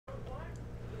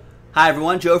Hi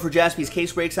everyone, Joe for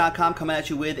JaspysCaseBreaks.com coming at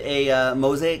you with a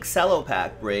Mosaic Cello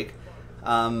pack break.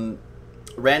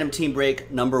 Random team break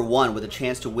number 1 with a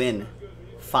chance to win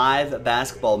 5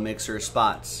 basketball mixer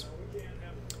spots.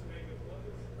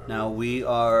 Now we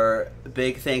are,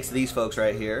 big thanks to these folks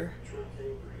right here.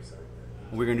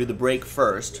 We're going to do the break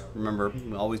first. Remember,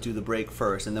 we always do the break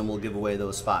first and then we'll give away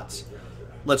those spots.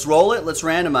 Let's roll it, let's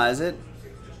randomize it.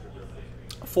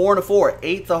 4 and a 4,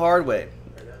 8 the hard way.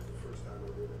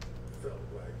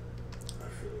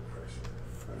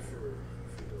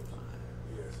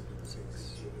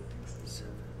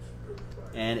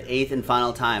 And 8th and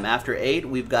final time. After 8,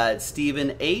 we've got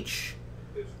Stephen H.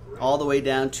 all the way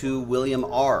down to William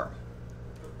R.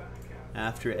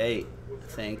 After 8.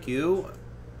 Thank you.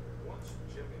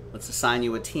 Let's assign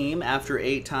you a team after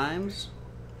 8 times.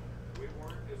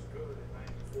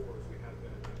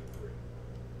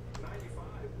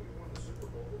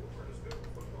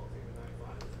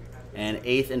 And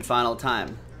 8th and final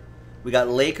time. We got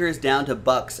Lakers down to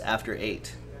Bucks after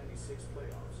 8.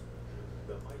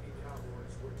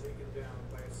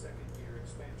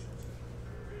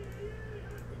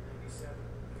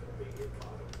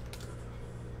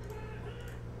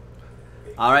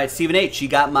 All right, Stephen H., you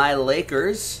got my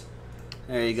Lakers.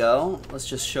 There you go. Let's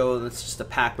just show, that's just a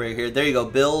pack right here. There you go,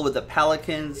 Bill with the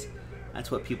Pelicans.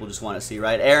 That's what people just want to see,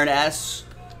 right? Aaron S.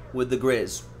 with the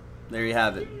Grizz. There you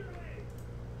have it.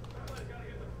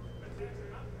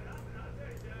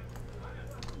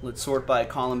 Let's sort by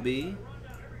column B.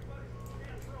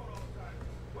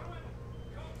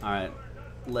 All right,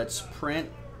 let's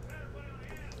print.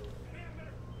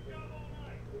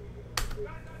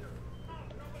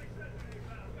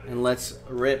 And let's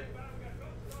rip,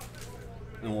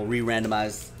 and we'll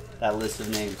re-randomize that list of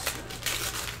names.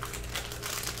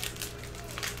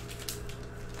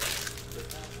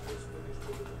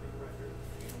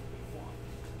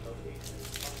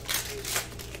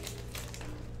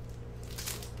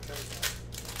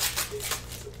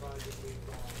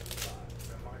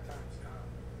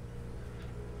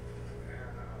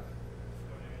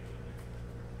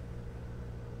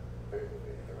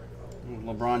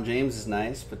 LeBron James is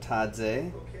nice.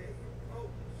 Patadze.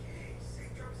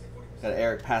 Got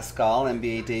Eric Pascal,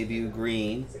 NBA debut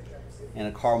green, and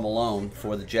a Karl Malone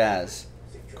for the Jazz.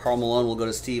 Karl Malone will go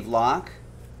to Steve Locke.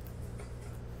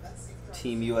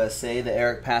 Team USA, the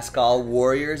Eric Pascal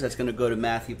Warriors, that's going to go to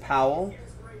Matthew Powell.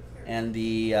 And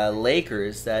the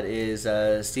Lakers, that is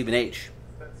Stephen H.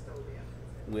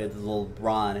 with the little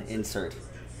LeBron insert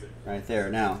right there.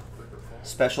 Now,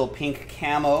 special pink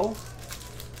camo.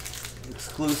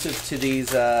 Exclusive to these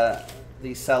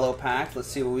cello packs. Let's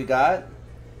see what we got.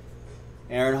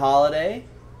 Aaron Holiday,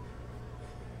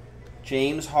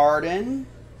 James Harden,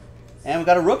 and we've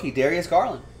got a rookie, Darius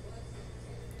Garland.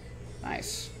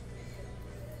 Nice.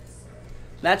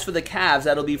 That's for the Cavs.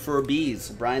 That'll be for Bees,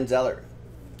 Brian Zeller.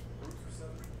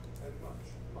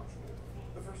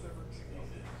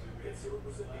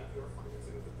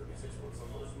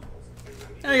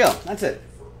 There you go. That's it.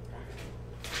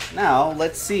 Now,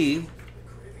 let's see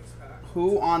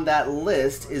who on that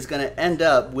list is going to end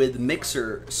up with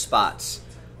mixer spots.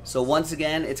 So once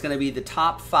again, it's going to be the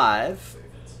top 5.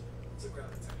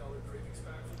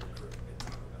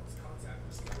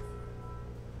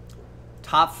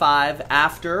 Top 5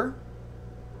 after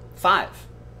 5.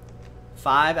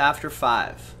 5 after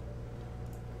 5.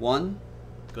 1.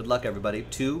 Good luck, everybody.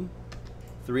 2,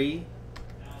 3,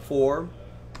 4,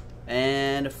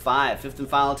 and 5. 5th and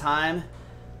final time.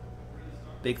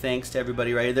 Big thanks to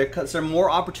everybody right here. There's some more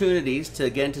opportunities to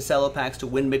get into cello packs to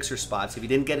win mixer spots. If you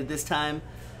didn't get it this time,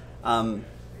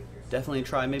 definitely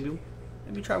try. Maybe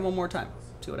try one more time.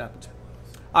 See what happens.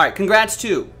 All right, congrats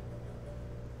to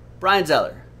Brian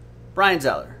Zeller,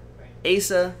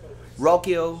 Asa,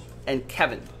 Rocchio, and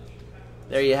Kevin.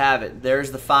 There you have it.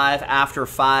 There's the 5 after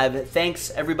 5.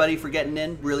 Thanks everybody for getting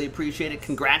in. Really appreciate it.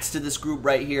 Congrats to this group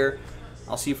right here.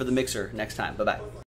 I'll see you for the mixer next time. Bye-bye.